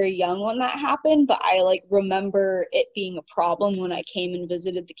was very young when that happened, but I like remember it being a problem when I came and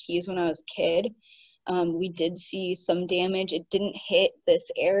visited the Keys when I was a kid. We did see some damage. It didn't hit this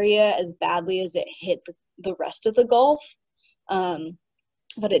area as badly as it hit the rest of the Gulf,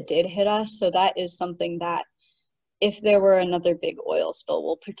 but it did hit us. So that is something that, if there were another big oil spill,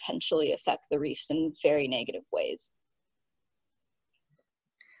 will potentially affect the reefs in very negative ways.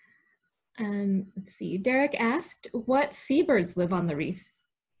 Let's see, Derek asked, what seabirds live on the reefs?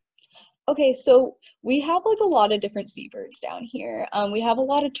 Okay, so we have like a lot of different seabirds down here. We have a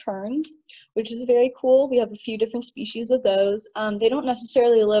lot of terns, which is very cool. We have a few different species of those. They don't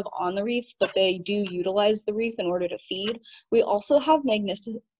necessarily live on the reef, but they do utilize the reef in order to feed. We also have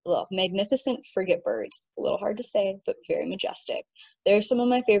magnificent frigate birds. A little hard to say, but very majestic. They're some of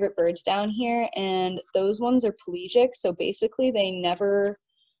my favorite birds down here, and those ones are pelagic, so basically they never,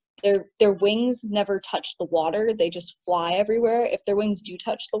 their wings never touch the water. They just fly everywhere. If their wings do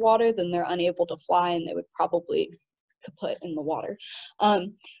touch the water, then they're unable to fly, and they would probably kaput in the water.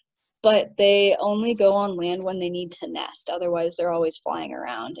 But they only go on land when they need to nest. Otherwise, they're always flying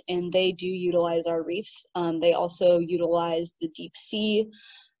around, and they do utilize our reefs. They also utilize the deep sea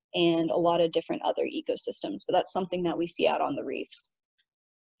and a lot of different other ecosystems, but that's something that we see out on the reefs.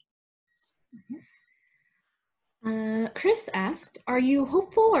 Chris asked, are you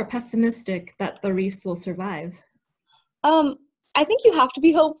hopeful or pessimistic that the reefs will survive? I think you have to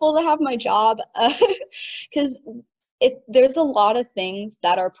be hopeful to have my job, because there's a lot of things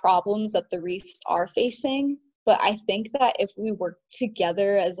that are problems that the reefs are facing, but I think that if we work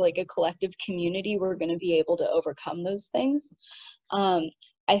together as like a collective community, we're going to be able to overcome those things.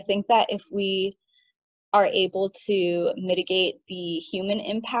 I think that if we are able to mitigate the human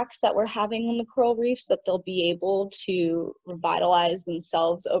impacts that we're having on the coral reefs, that they'll be able to revitalize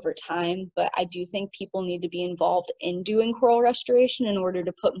themselves over time. But I do think people need to be involved in doing coral restoration in order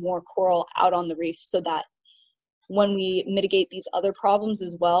to put more coral out on the reef, so that when we mitigate these other problems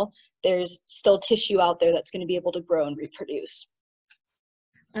as well, there's still tissue out there that's going to be able to grow and reproduce.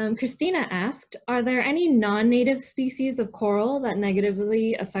 Christina asked, are there any non-native species of coral that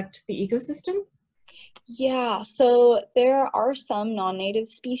negatively affect the ecosystem? Yeah, so there are some non-native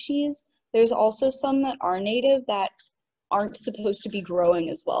species. There's also some that are native that aren't supposed to be growing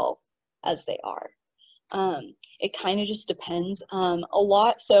as well as they are. It kind of just depends a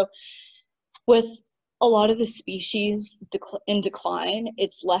lot. So with a lot of the species in decline,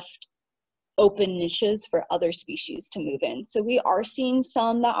 it's left open niches for other species to move in. So we are seeing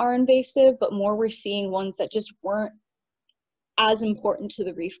some that are invasive, but more we're seeing ones that just weren't as important to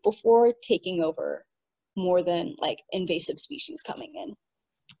the reef before taking over more than like invasive species coming in.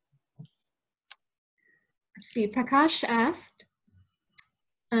 Let's see, Prakash asked,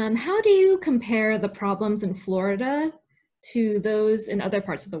 how do you compare the problems in Florida to those in other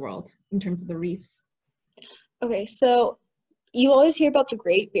parts of the world in terms of the reefs? Okay, so you always hear about the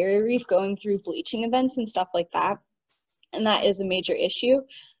Great Barrier Reef going through bleaching events and stuff like that, and that is a major issue.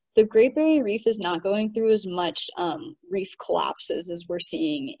 The Great Barrier Reef is not going through as much reef collapses as we're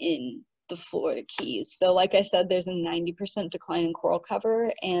seeing in the Florida Keys. So like I said, there's a 90% decline in coral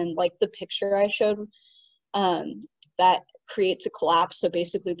cover, and like the picture I showed, that creates a collapse. So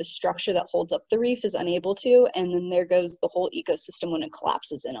basically the structure that holds up the reef is unable to, and then there goes the whole ecosystem when it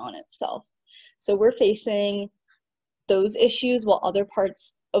collapses in on itself. So we're facing those issues while other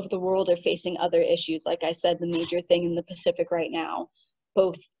parts of the world are facing other issues. Like I said, the major thing in the Pacific right now,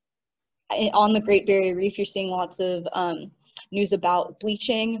 both on the Great Barrier Reef, you're seeing lots of news about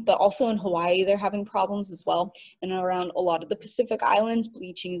bleaching, but also in Hawaii, they're having problems as well. And around a lot of the Pacific Islands,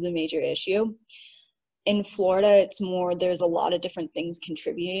 bleaching is a major issue. In Florida, it's more, there's a lot of different things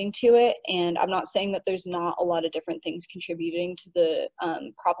contributing to it. And I'm not saying that there's not a lot of different things contributing to the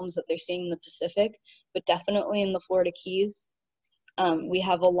problems that they're seeing in the Pacific, but definitely in the Florida Keys, we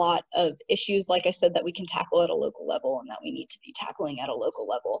have a lot of issues, like I said, that we can tackle at a local level and that we need to be tackling at a local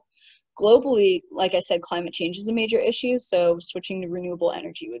level. Globally, like I said, climate change is a major issue, so switching to renewable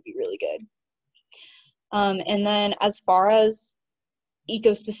energy would be really good. And then as far as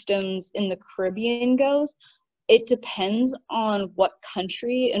ecosystems in the Caribbean goes, it depends on what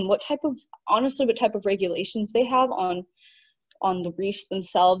country and what type of, honestly, what type of regulations they have on the reefs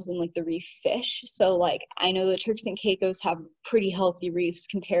themselves and like the reef fish. So like I know the Turks and Caicos have pretty healthy reefs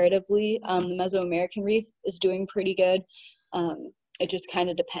comparatively. The Mesoamerican reef is doing pretty good. It just kind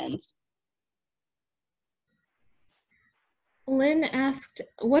of depends. Lynn asked,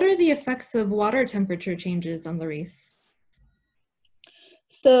 what are the effects of water temperature changes on the reefs?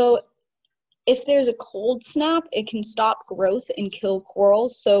 So if there's a cold snap, it can stop growth and kill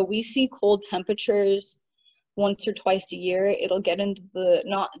corals. So we see cold temperatures once or twice a year. It'll get into the,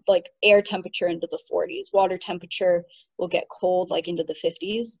 not like air temperature into the 40s. Water temperature will get cold like into the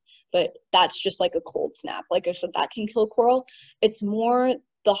 50s, but that's just like a cold snap. Like I said, that can kill coral. It's more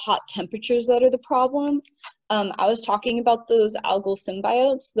the hot temperatures that are the problem. I was talking about those algal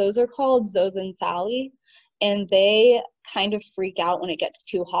symbiotes. Those are called zooxanthellae, and they kind of freak out when it gets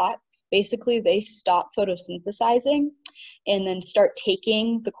too hot. Basically, they stop photosynthesizing and then start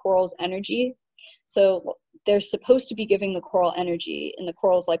taking the coral's energy. So they're supposed to be giving the coral energy, and the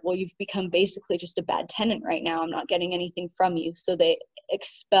coral's like, well, you've become basically just a bad tenant right now. I'm not getting anything from you. So they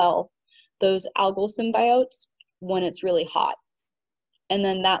expel those algal symbiotes when it's really hot. And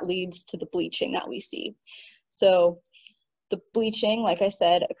then that leads to the bleaching that we see. So the bleaching, like I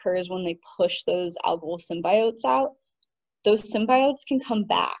said, occurs when they push those algal symbiotes out. Those symbiotes can come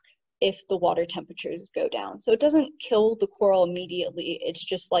back if the water temperatures go down. So it doesn't kill the coral immediately. It's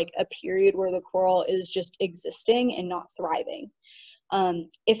just like a period where the coral is just existing and not thriving.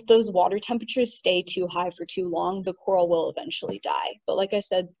 If those water temperatures stay too high for too long, the coral will eventually die. But like I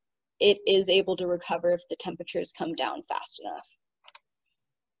said, it is able to recover if the temperatures come down fast enough.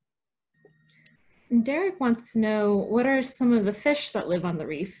 Derek wants to know, what are some of the fish that live on the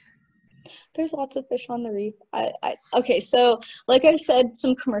reef? There's lots of fish on the reef. Okay, so like I said,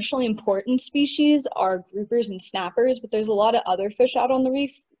 some commercially important species are groupers and snappers, but there's a lot of other fish out on the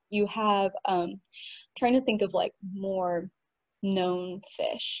reef. You have, trying to think of like more known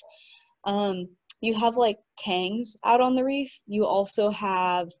fish. You have like tangs out on the reef. You also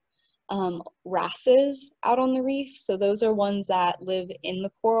have wrasses out on the reef. So those are ones that live in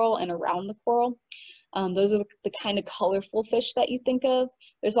the coral and around the coral. Those are the kind of colorful fish that you think of.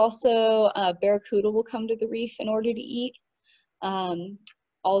 There's also barracuda will come to the reef in order to eat.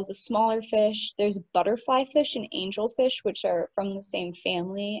 All of the smaller fish. There's butterfly fish and angelfish, which are from the same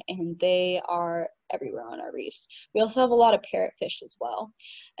family, and they are everywhere on our reefs. We also have a lot of parrotfish as well.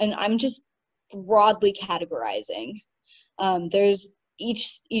 And I'm just broadly categorizing. There's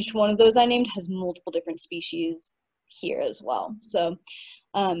each one of those I named has multiple different species here as well. So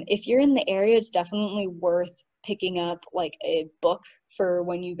if you're in the area, it's definitely worth picking up like a book for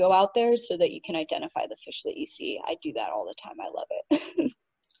when you go out there so that you can identify the fish that you see. I do that all the time. I love it.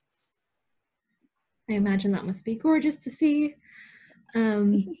 I imagine that must be gorgeous to see.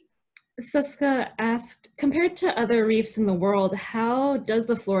 Suska asked, compared to other reefs in the world, how does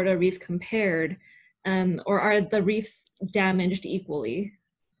the Florida Reef compared, or are the reefs damaged equally?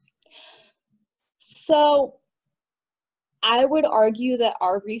 So I would argue that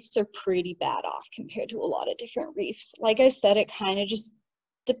our reefs are pretty bad off compared to a lot of different reefs. Like I said, it kind of just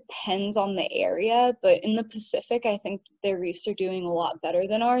depends on the area, but in the Pacific, I think their reefs are doing a lot better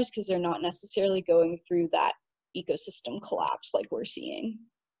than ours because they're not necessarily going through that ecosystem collapse like we're seeing.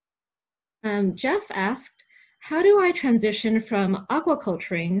 Jeff asked, how do I transition from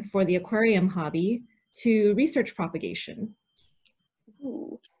aquaculturing for the aquarium hobby to research propagation?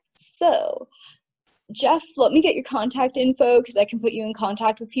 Ooh. So, Jeff, let me get your contact info because I can put you in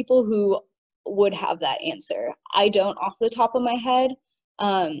contact with people who would have that answer. I don't off the top of my head.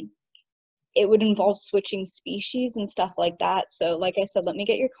 It would involve switching species and stuff like that. So like I said, let me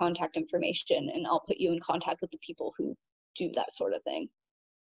get your contact information and I'll put you in contact with the people who do that sort of thing.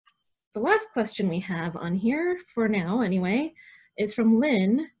 The last question we have on here, for now anyway, is from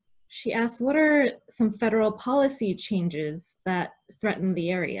Lynn. She asked, what are some federal policy changes that threaten the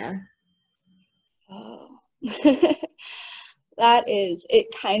area? Oh. It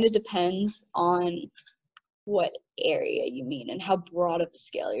kind of depends on what area you mean and how broad of a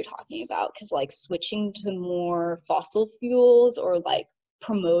scale you're talking about, because like switching to more fossil fuels or like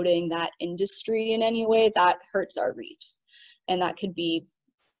promoting that industry in any way, that hurts our reefs. And that could be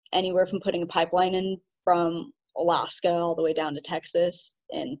anywhere from putting a pipeline in from Alaska all the way down to Texas,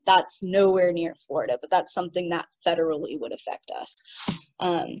 and that's nowhere near Florida, but that's something that federally would affect us.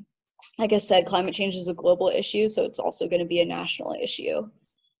 Like I said, climate change is a global issue, so it's also going to be a national issue.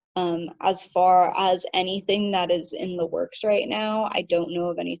 As far as anything that is in the works right now, I don't know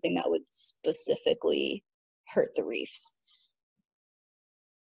of anything that would specifically hurt the reefs.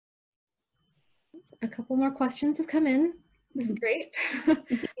 A couple more questions have come in. This is great.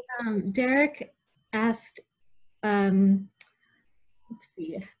 Derek asked, let's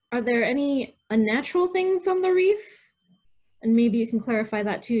see, are there any unnatural things on the reef? And maybe you can clarify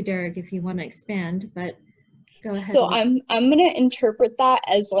that too, Derek, if you want to expand, but go ahead. So I'm going to interpret that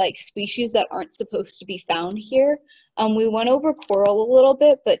as like species that aren't supposed to be found here. We went over coral a little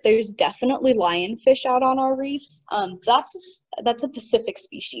bit, but there's definitely lionfish out on our reefs. That's a Pacific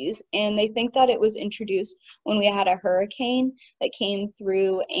species, and they think that it was introduced when we had a hurricane that came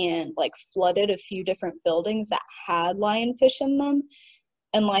through and like flooded a few different buildings that had lionfish in them.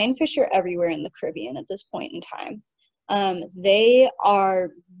 And lionfish are everywhere in the Caribbean at this point in time. They are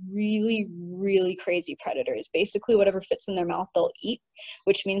really, really crazy predators. Basically, whatever fits in their mouth, they'll eat,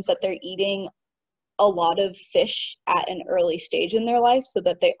 which means that they're eating a lot of fish at an early stage in their life so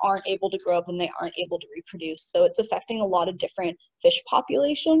that they aren't able to grow up and they aren't able to reproduce. So it's affecting a lot of different fish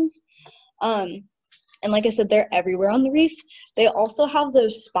populations. And like I said, they're everywhere on the reef. They also have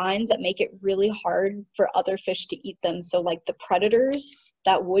those spines that make it really hard for other fish to eat them. So like the predators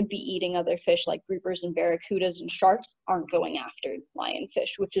that would be eating other fish like groupers and barracudas and sharks aren't going after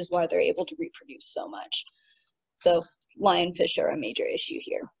lionfish, which is why they're able to reproduce so much. So lionfish are a major issue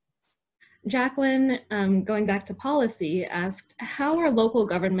here. Jacqueline, going back to policy, asked, how are local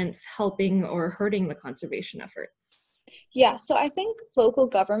governments helping or hurting the conservation efforts? Yeah, so I think local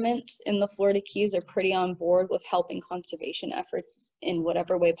governments in the Florida Keys are pretty on board with helping conservation efforts in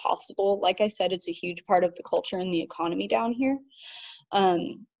whatever way possible. Like I said, it's a huge part of the culture and the economy down here.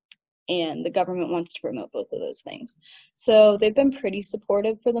 And the government wants to promote both of those things. So they've been pretty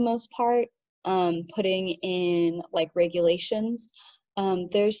supportive for the most part, putting in like regulations.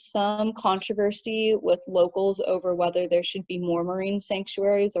 There's some controversy with locals over whether there should be more marine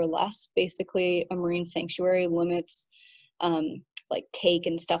sanctuaries or less. Basically, a marine sanctuary limits like take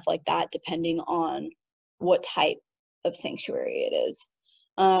and stuff like that, depending on what type of sanctuary it is.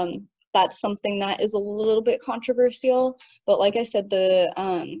 that's something that is a little bit controversial. But like I said, the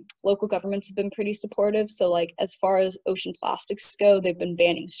local governments have been pretty supportive. So like as far as ocean plastics go, they've been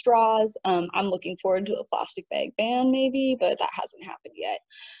banning straws. I'm looking forward to a plastic bag ban maybe, but that hasn't happened yet.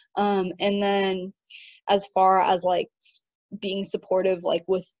 And then as far as like being supportive, like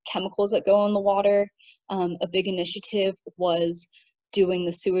with chemicals that go in the water, a big initiative was doing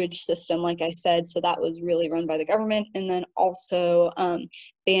the sewage system, like I said, so that was really run by the government. And then also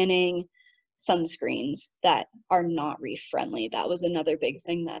banning sunscreens that are not reef friendly. That was another big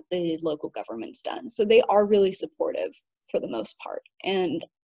thing that the local government's done. So they are really supportive for the most part. And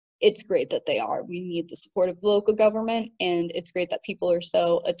it's great that they are. We need the support of the local government, and it's great that people are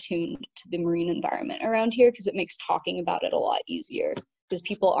so attuned to the marine environment around here, because it makes talking about it a lot easier, because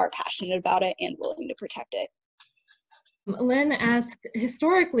people are passionate about it and willing to protect it. Lynn asked,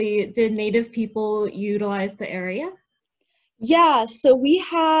 historically, did Native people utilize the area? Yeah, so we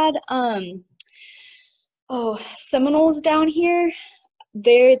had Seminoles down here.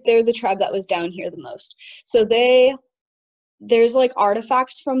 They're the tribe that was down here the most. So there's like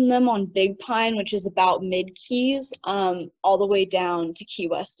artifacts from them on Big Pine, which is about mid-Keys, all the way down to Key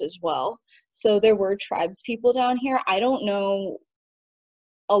West as well. So there were tribes people down here. I don't know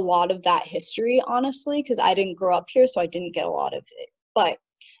a lot of that history, honestly, because I didn't grow up here, so I didn't get a lot of it. But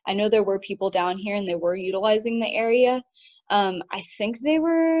I know there were people down here and they were utilizing the area. I think they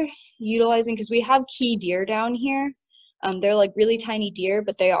were utilizing, because we have key deer down here. They're like really tiny deer,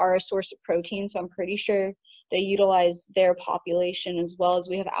 but they are a source of protein, so I'm pretty sure they utilize their population, as well as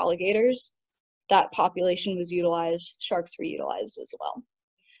we have alligators. That population was utilized, sharks were utilized as well.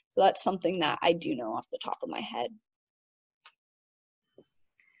 So that's something that I do know off the top of my head.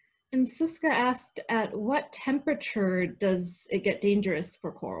 And Siska asked, at what temperature does it get dangerous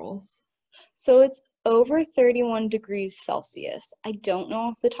for corals? So it's over 31 degrees Celsius. I don't know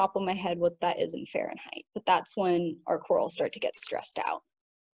off the top of my head what that is in Fahrenheit, but that's when our corals start to get stressed out.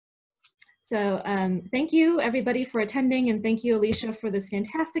 So thank you everybody for attending, and thank you Alicia for this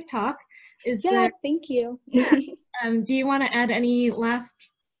fantastic talk. Thank you. Do you want to add any last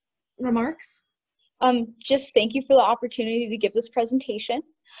remarks? Just thank you for the opportunity to give this presentation.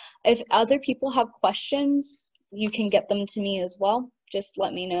 If other people have questions, you can get them to me as well. Just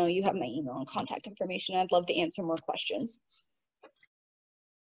let me know. You have my email and contact information. I'd love to answer more questions.